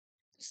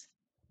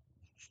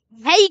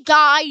Hey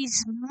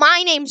guys,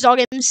 my name's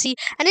DogMC,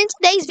 and in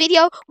today's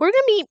video, we're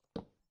gonna be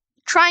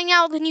trying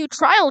out the new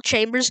trial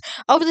chambers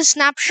of the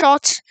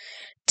snapshot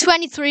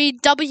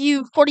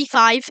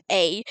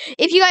 23W45A.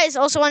 If you guys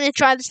also want to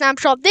try the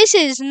snapshot, this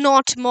is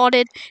not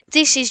modded,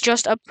 this is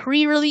just a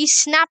pre-release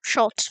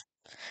snapshot.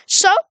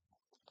 So,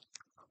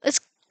 let's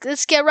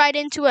get right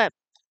into it.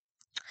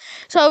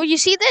 So, you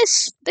see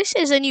this? This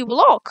is a new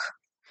block.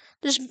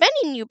 There's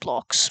many new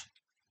blocks.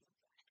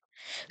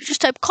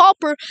 Just type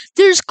copper.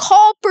 There's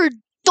copper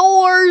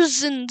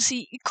doors and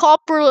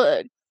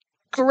copper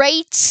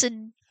grates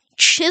and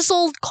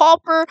chiseled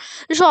copper.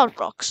 There's a lot of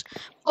blocks.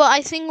 But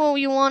I think what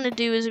we want to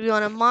do is we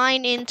want to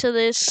mine into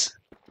this.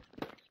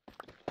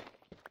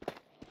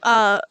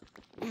 Maybe?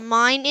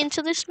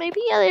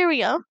 Yeah, there we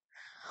go.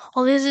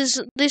 Oh, this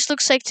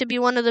looks like to be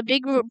one of the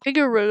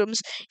bigger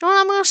rooms. You know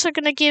what? I'm also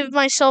gonna give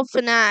myself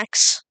an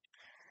axe.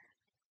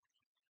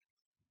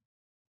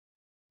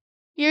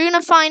 You're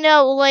gonna find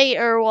out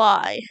later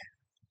why.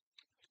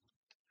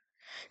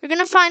 You're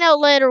gonna find out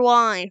later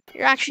why.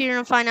 You're actually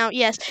gonna find out,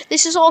 yes.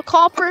 This is all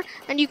copper,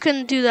 and you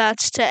can do that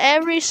to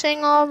every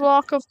single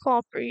block of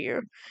copper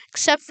here.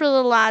 Except for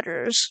the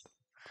ladders.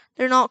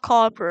 They're not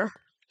copper.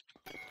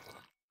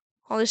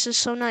 Oh, this is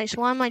so nice.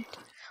 Why am I...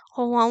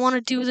 Oh, I want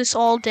to do this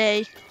all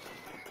day.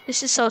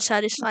 This is so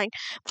satisfying.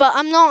 But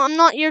I'm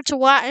not here to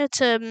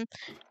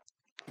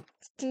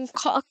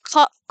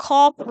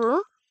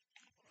copper.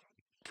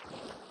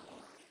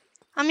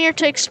 I'm here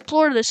to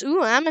explore this.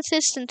 Ooh,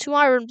 amethyst and 2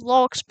 iron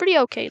blocks. Pretty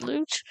okay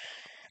loot.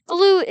 The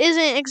loot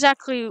isn't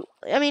exactly...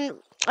 I mean,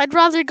 I'd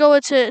rather go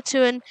to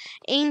an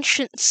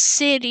ancient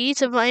city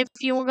if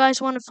you guys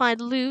want to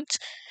find loot.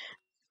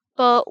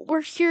 But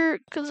we're here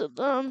because of...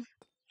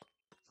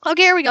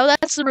 Okay, here we go.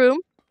 That's the room.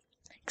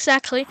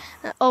 Exactly.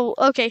 Oh,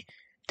 okay.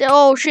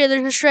 Oh, shit,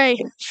 there's a stray.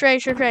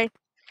 Stray.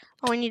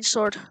 Oh, I need a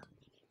sword.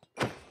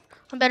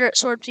 I'm better at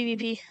sword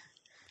PvP.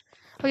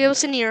 Okay,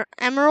 what's in here?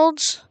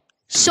 Emeralds?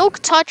 Silk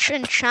touch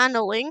and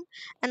channeling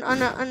and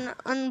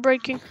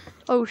unbreaking.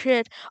 Oh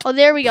shit. Oh,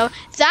 there we go.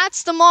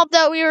 That's the mob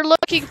that we were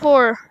looking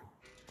for.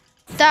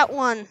 That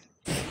one.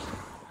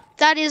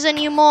 That is a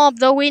new mob,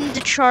 the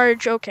wind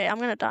charge. Okay, I'm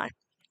gonna die.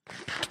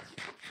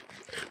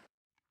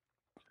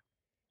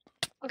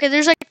 Okay,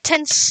 there's like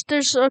 10.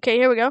 Okay,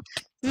 here we go.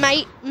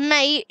 Mate,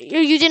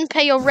 you didn't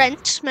pay your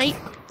rent, mate.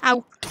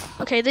 Ow.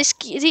 Okay, I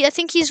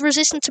think he's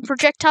resistant to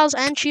projectiles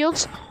and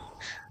shields.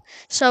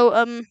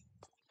 So,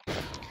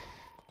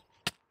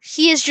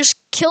 he is just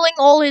killing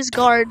all his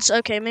guards.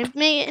 Okay,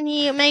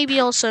 maybe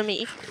also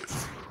me.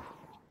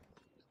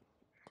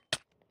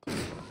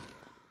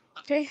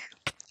 Okay.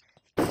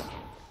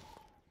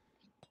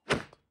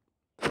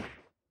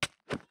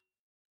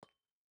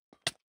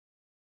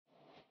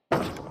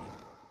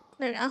 There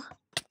we go.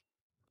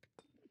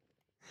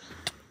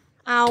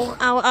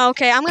 Ow.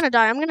 Okay, I'm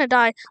gonna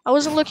die. I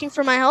wasn't looking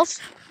for my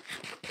health.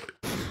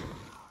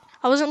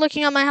 I wasn't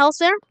looking at my health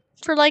there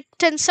for like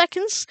 10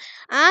 seconds,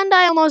 and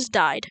I almost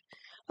died.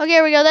 Okay,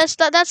 here we go.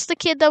 That's the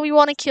kid that we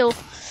want to kill.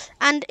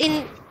 And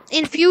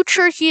in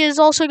future, he is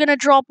also going to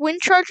drop wind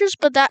charges,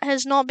 but that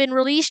has not been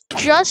released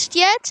just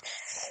yet.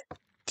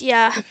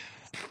 Yeah.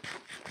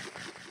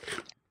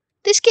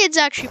 This kid's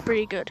actually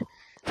pretty good.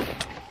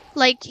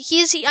 Like,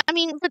 I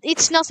mean, but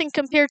it's nothing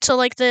compared to,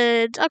 like,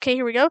 okay,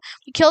 here we go.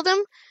 We killed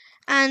him,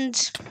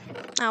 and...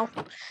 Ow.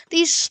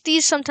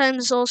 These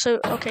sometimes also...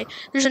 Okay,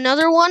 there's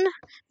another one.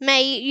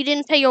 May, you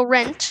didn't pay your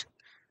rent.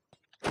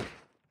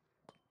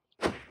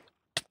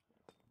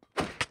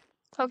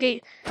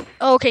 Okay,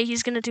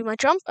 he's gonna do my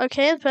jump.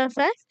 Okay,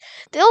 perfect.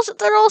 They're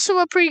also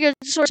a pretty good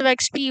source of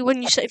XP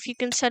if you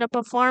can set up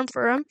a farm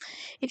for them.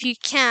 If you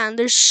can,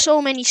 there's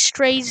so many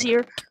strays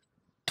here.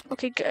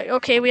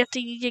 Okay, we have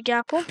to eat a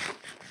gapple.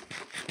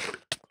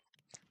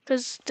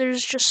 Because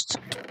there's just...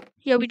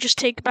 Yeah, we just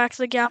take back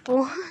the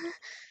gapple.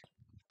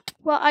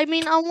 Well, I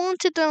mean, I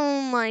wanted...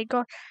 Oh my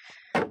god.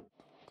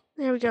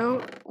 There we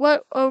go.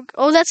 What?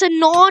 Oh, that's a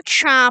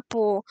notch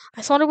apple.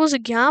 I thought it was a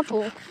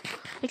gapple.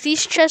 Like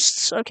these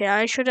chests. Okay,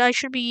 I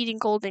should be eating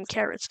golden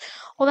carrots.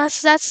 Oh,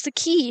 that's the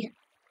key.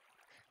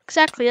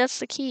 Exactly, that's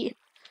the key.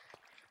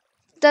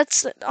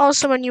 That's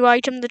also a new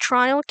item, the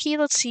trial key.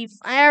 Let's see,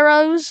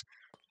 arrows,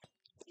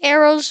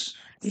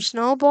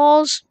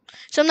 snowballs.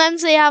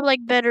 Sometimes they have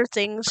like better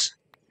things.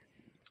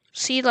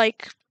 See,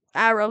 like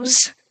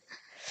arrows.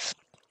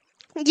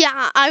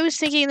 Yeah, I was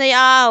thinking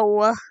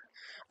ow.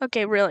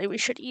 Okay, really, we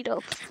should eat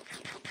up.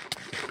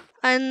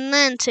 And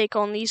then take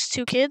on these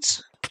 2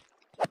 kids.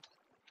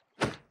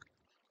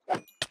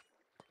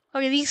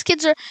 Okay,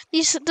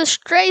 the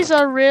strays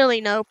are really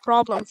no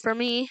problem for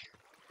me.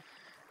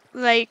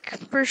 Like,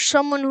 for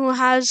someone who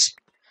has...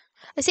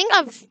 I think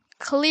I've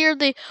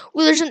cleared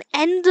well, there's an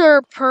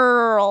ender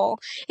pearl.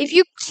 If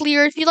you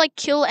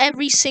kill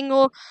every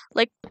single,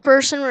 like,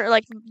 person or,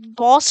 like,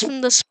 boss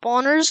from the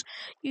spawners,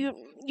 you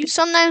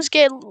sometimes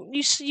get,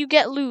 you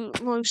get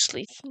loot,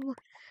 mostly.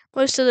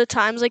 Most of the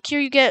times. Like,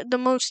 here you get the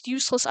most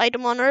useless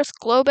item on Earth,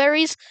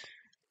 glowberries.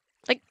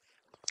 Like,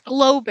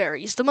 Low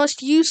berries, the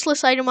most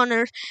useless item on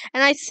earth.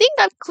 And I think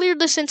I've cleared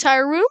this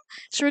entire room,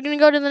 so we're gonna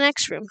go to the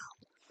next room.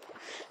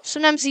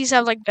 Sometimes these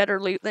have like better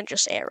loot than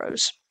just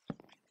arrows.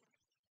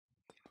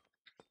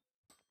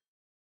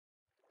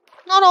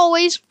 Not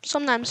always,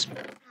 sometimes.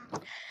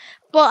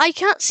 Well, I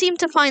can't seem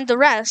to find the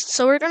rest,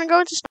 so we're gonna go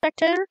into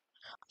spectator.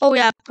 Oh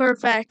yeah,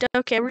 perfect.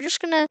 Okay, we're just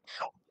gonna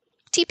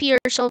TP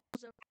ourselves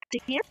to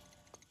here.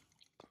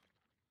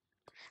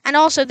 And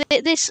also,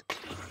 this,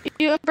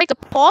 you break the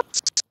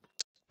pots.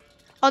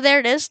 Oh, there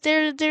it is.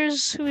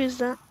 There's, who is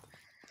that?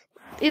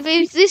 If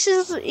this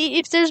is,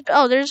 if there's,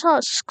 oh, there's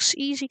husks.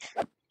 Easy.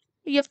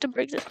 You have to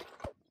break this.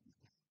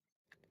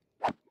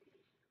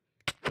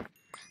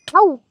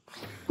 Ow!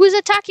 Who's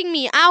attacking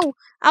me? Ow!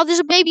 Ow, there's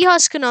a baby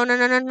husk. No, no,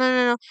 no, no, no,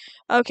 no, no.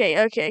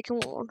 Okay, come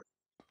on.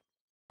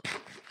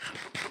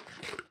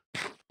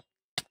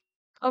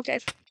 Okay.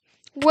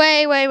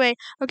 Wait.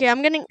 Okay,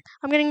 I'm getting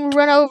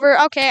run over.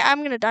 Okay,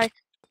 I'm gonna die.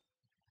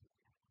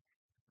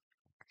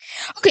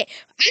 Okay,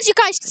 as you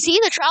guys can see,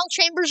 the trial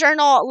chambers are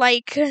not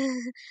like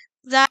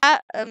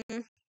that.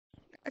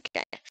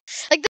 Okay,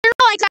 like they're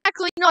not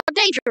exactly not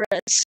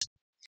dangerous.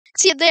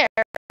 See it there.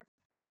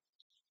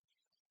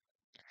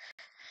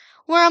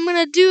 What I'm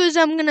gonna do is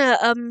I'm gonna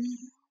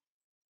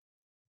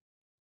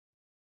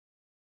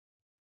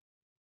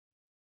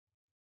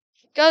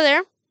go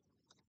there.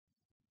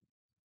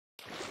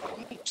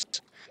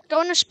 Oops.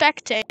 Go into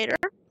spectator.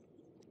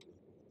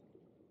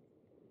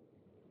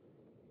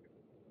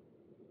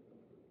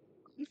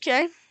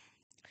 Okay.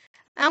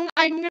 I'm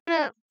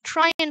gonna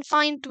try and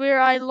find where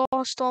I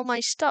lost all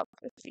my stuff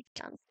if we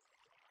can.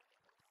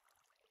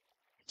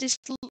 This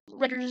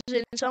red is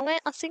in somewhere,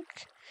 I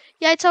think.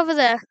 Yeah, it's over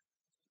there.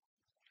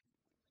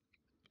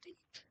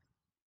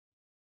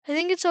 I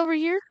think it's over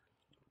here.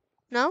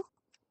 No?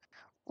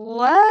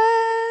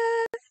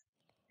 What?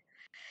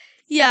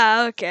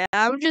 Yeah, okay.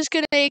 I'm just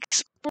gonna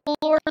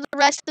explore the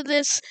rest of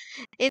this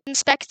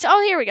inspect.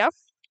 Oh, here we go.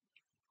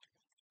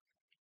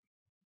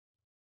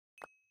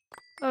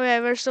 Okay,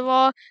 first of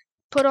all,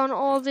 put on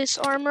all this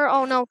armor.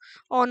 Oh no,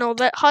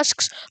 that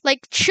husks.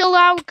 Like, chill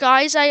out,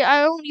 guys.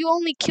 You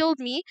only killed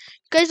me.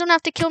 You guys don't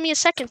have to kill me a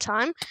second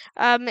time.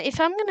 If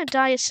I'm gonna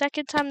die a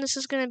second time, this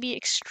is gonna be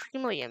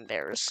extremely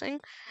embarrassing.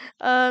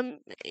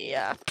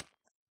 Yeah.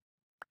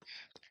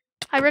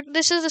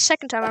 This is the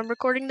second time I'm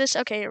recording this.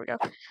 Okay, here we go.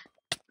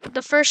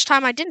 The first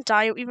time I didn't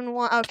die, even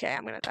one. Okay,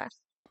 I'm gonna die.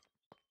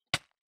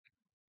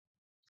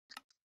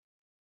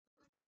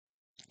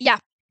 Yeah.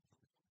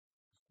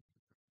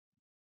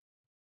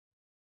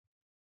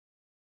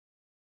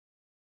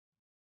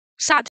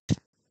 Sad.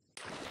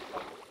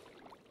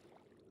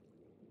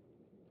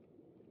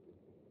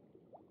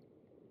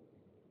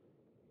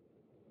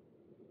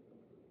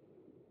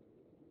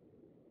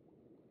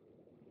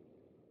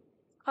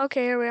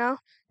 Okay, here we are.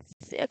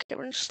 Okay,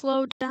 we're gonna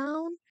slow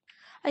down.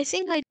 I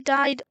think I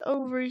died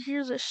over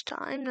here this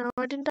time. No,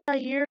 I didn't die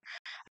here.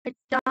 I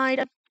died,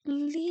 I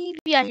believe.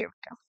 Yeah, here we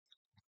go.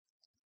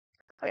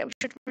 Okay, we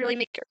should really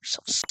make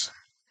ourselves.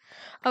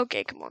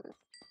 Okay, come on.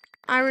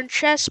 Iron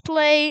chest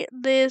plate.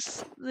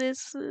 This.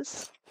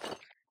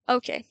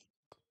 Okay.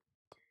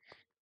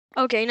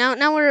 Okay,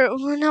 now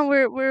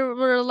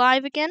we're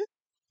alive again.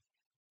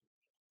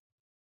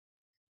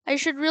 I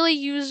should really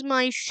use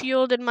my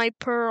shield and my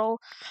pearl.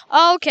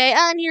 Okay,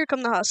 and here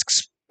come the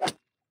husks.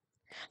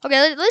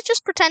 Okay, let's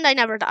just pretend I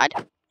never died.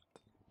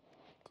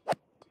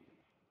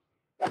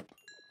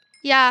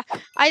 Yeah,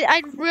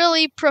 I'd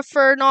really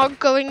prefer not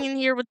going in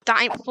here with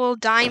full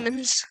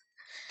diamonds.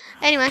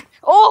 Anyway,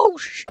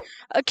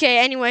 okay.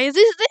 Anyway,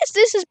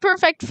 this is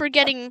perfect for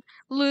getting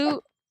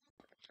loot.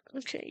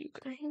 Okay,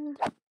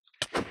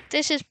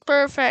 this is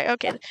perfect.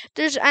 Okay,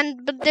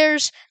 but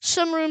there's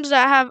some rooms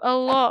that have a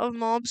lot of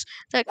mobs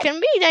that can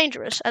be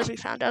dangerous, as we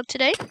found out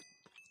today.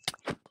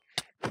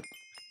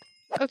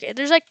 Okay,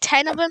 there's like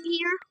 10 of them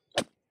here,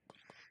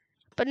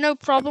 but no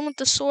problem with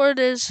the sword.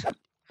 The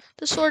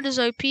sword is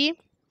OP.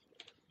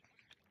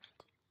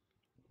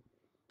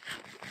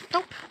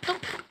 Don't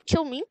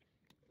kill me.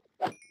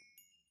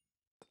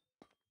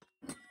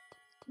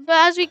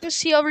 But as we can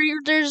see over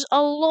here, there's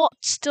a lot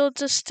still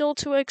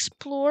to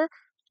explore.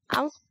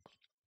 Ow.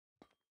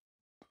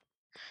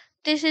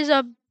 This is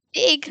a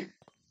big.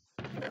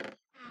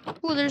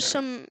 Ooh, there's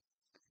some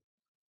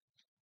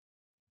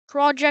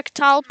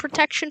projectile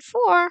protection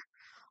 4.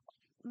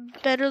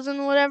 Better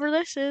than whatever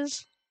this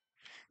is.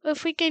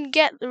 If we can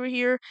get through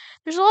here,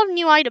 there's a lot of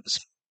new items.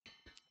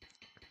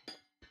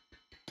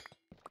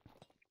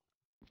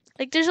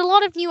 Like, there's a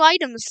lot of new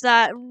items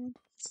that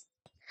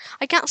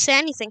I can't say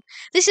anything.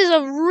 This is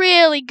a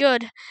really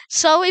good.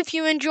 So if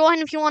you enjoy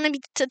and if you want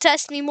to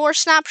test me more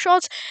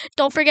snapshots,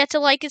 don't forget to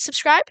like and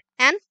subscribe.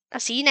 And I'll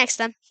see you next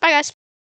time. Bye, guys.